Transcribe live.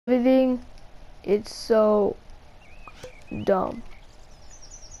everything. It's so dumb.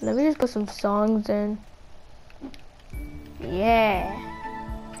 Let me just put some songs in. Yeah.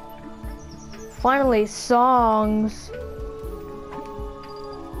 Finally, songs.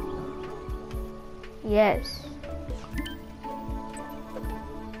 Yes.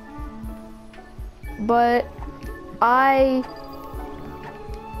 But I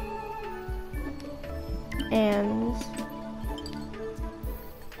am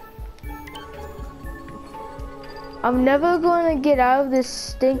I'm never going to get out of this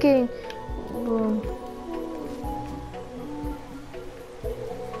stinking room.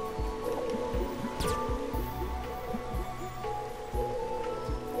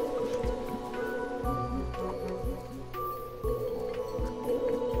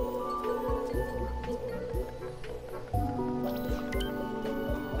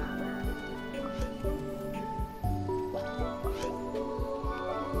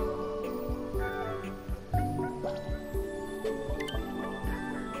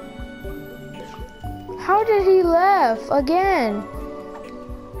 How did he laugh again?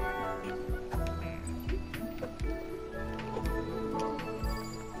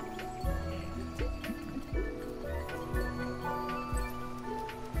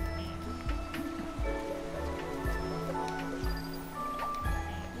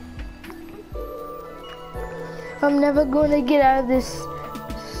 I'm never going to get out of this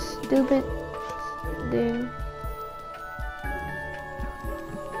stupid thing.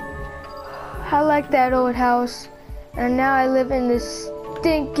 I like that old house, and now I live in this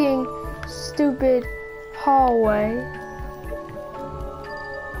stinking, stupid hallway.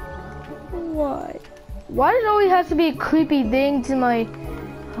 Why? Why does it always have to be creepy things in my...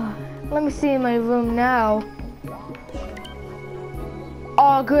 Let me see in my room now.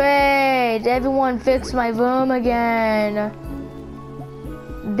 Oh great, everyone fixed my room again.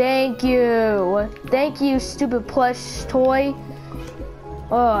 Thank you, stupid plush toy.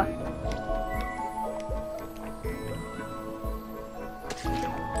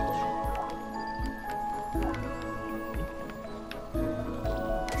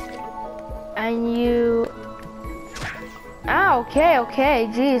 And you... okay,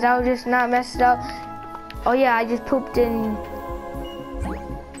 jeez, I was just not messed up. Oh yeah, I just pooped in...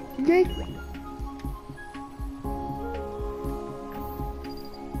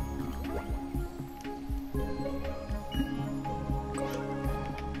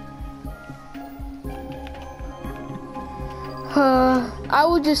 I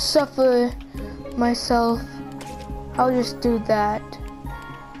will just suffer myself. I'll just do that.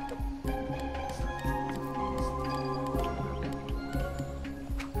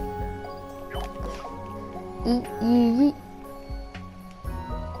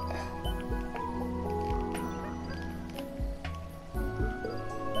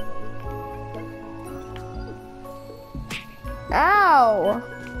 Ow!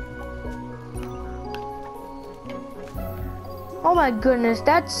 Oh my goodness,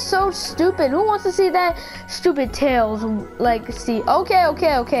 that's so stupid. Who wants to see that stupid tails? Like, see,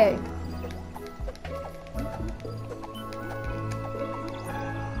 okay.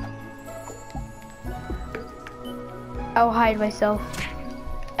 I'll hide myself.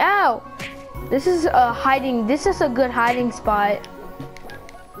 Ow! This is a good hiding spot.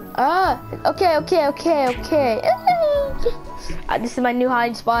 Okay. This is my new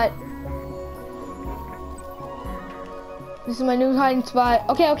hiding spot.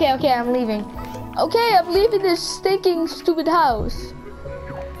 Okay, I'm leaving. Okay, I'm leaving this stinking, stupid house.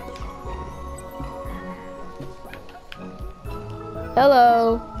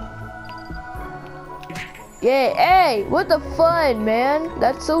 Hello. Yeah, hey, what the fun, man?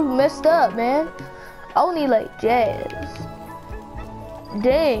 That's so messed up, man. I only like jazz.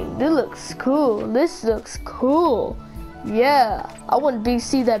 Dang, this looks cool. Yeah, I want to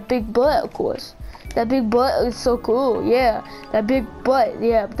see that big butt, of course. That big butt is so cool, yeah. That big butt.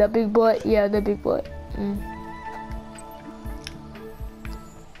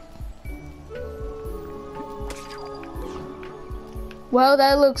 Well,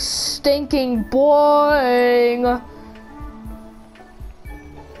 that looks stinking boring.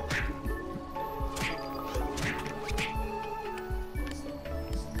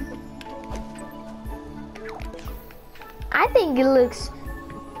 I think it looks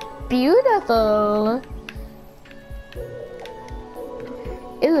beautiful.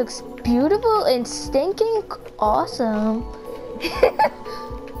 It looks beautiful and stinking awesome.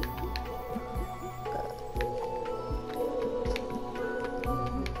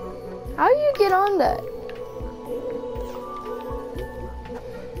 How do you get on that?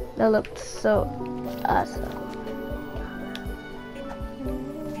 That looks so awesome.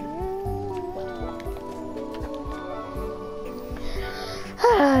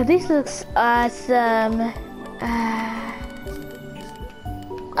 This looks awesome.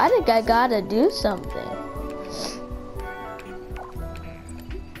 I think I gotta do something.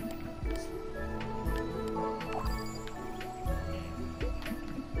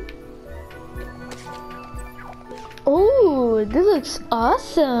 Oh, this looks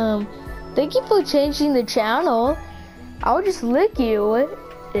awesome. Thank you for changing the channel. I'll just lick you.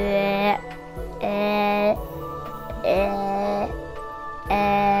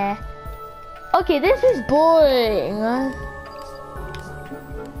 Okay, this is boring.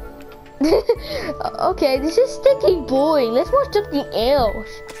 Okay, this is stinking boring. Let's watch something else.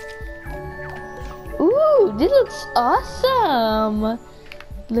 Ooh, this looks awesome.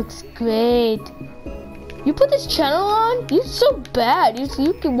 Looks great. You put this channel on? You're so bad.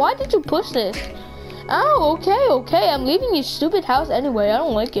 Why did you push this? Oh, okay. I'm leaving your stupid house anyway. I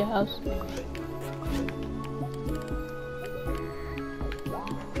don't like your house.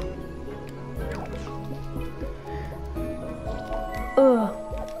 Ugh.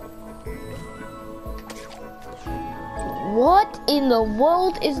 What in the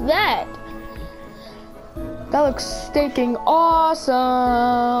world is that? That looks stinking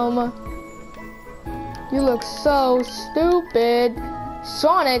awesome. You look so stupid.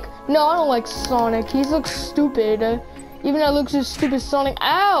 Sonic? No, I don't like Sonic. He looks stupid. Even though it looks just stupid Sonic.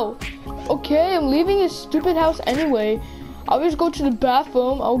 Ow! Okay, I'm leaving his stupid house anyway. I'll just go to the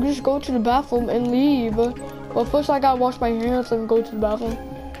bathroom. I'll just go to the bathroom and leave. But first I gotta wash my hands and go to the bathroom.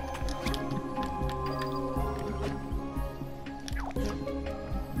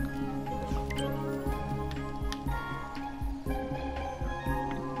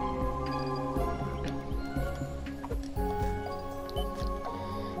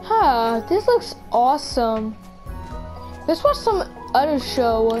 This looks awesome. Let's watch some other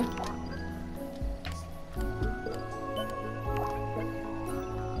show.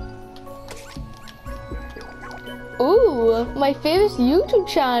 Ooh, my favorite YouTube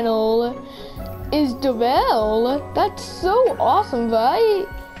channel is DaRell. That's so awesome, right?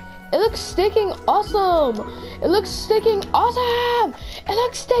 It looks stinking awesome. It looks stinking awesome. It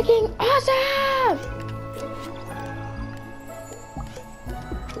looks stinking awesome.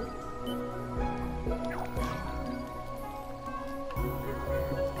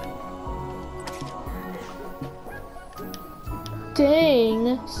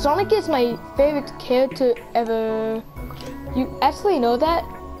 Dang, Sonic is my favorite character ever. You actually know that?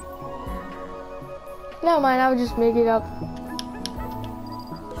 Never mind, I'll just make it up.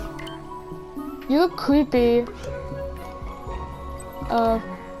 You look creepy.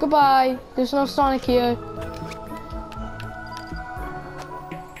 Goodbye. There's no Sonic here.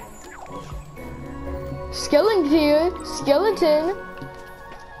 Skeleton here. Skeleton.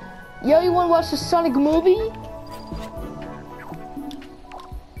 Yo, you wanna watch the Sonic movie?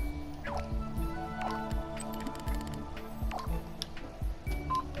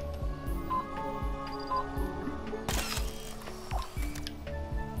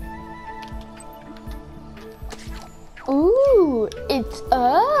 Ooh, it's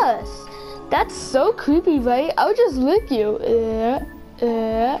us. That's so creepy, right? I'll just lick you.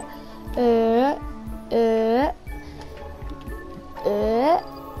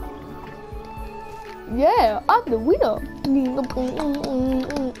 Yeah, I'm the winner.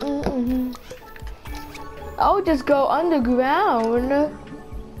 I'll just go underground.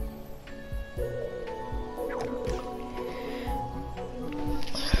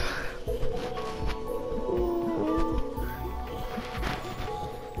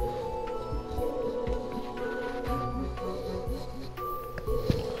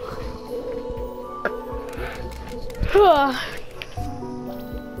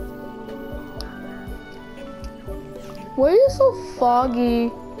 Why are you so foggy?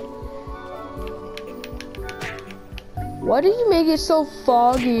 Why did you make it so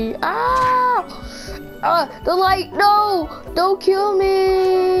foggy? Ah! The light! No! Don't kill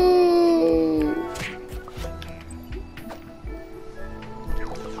me!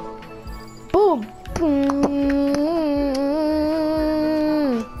 Boom!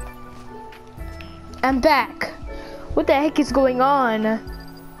 I'm back. What the heck is going on?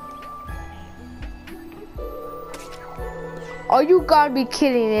 Oh, you gotta be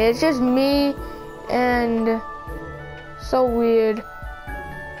kidding me. It's just me and so weird.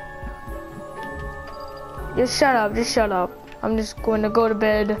 Just shut up, just shut up. I'm just going to go to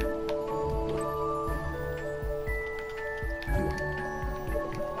bed.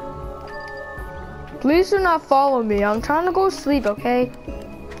 Please do not follow me. I'm trying to go to sleep, okay?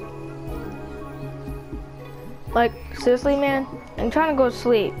 Like, seriously, man? I'm trying to go to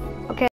sleep.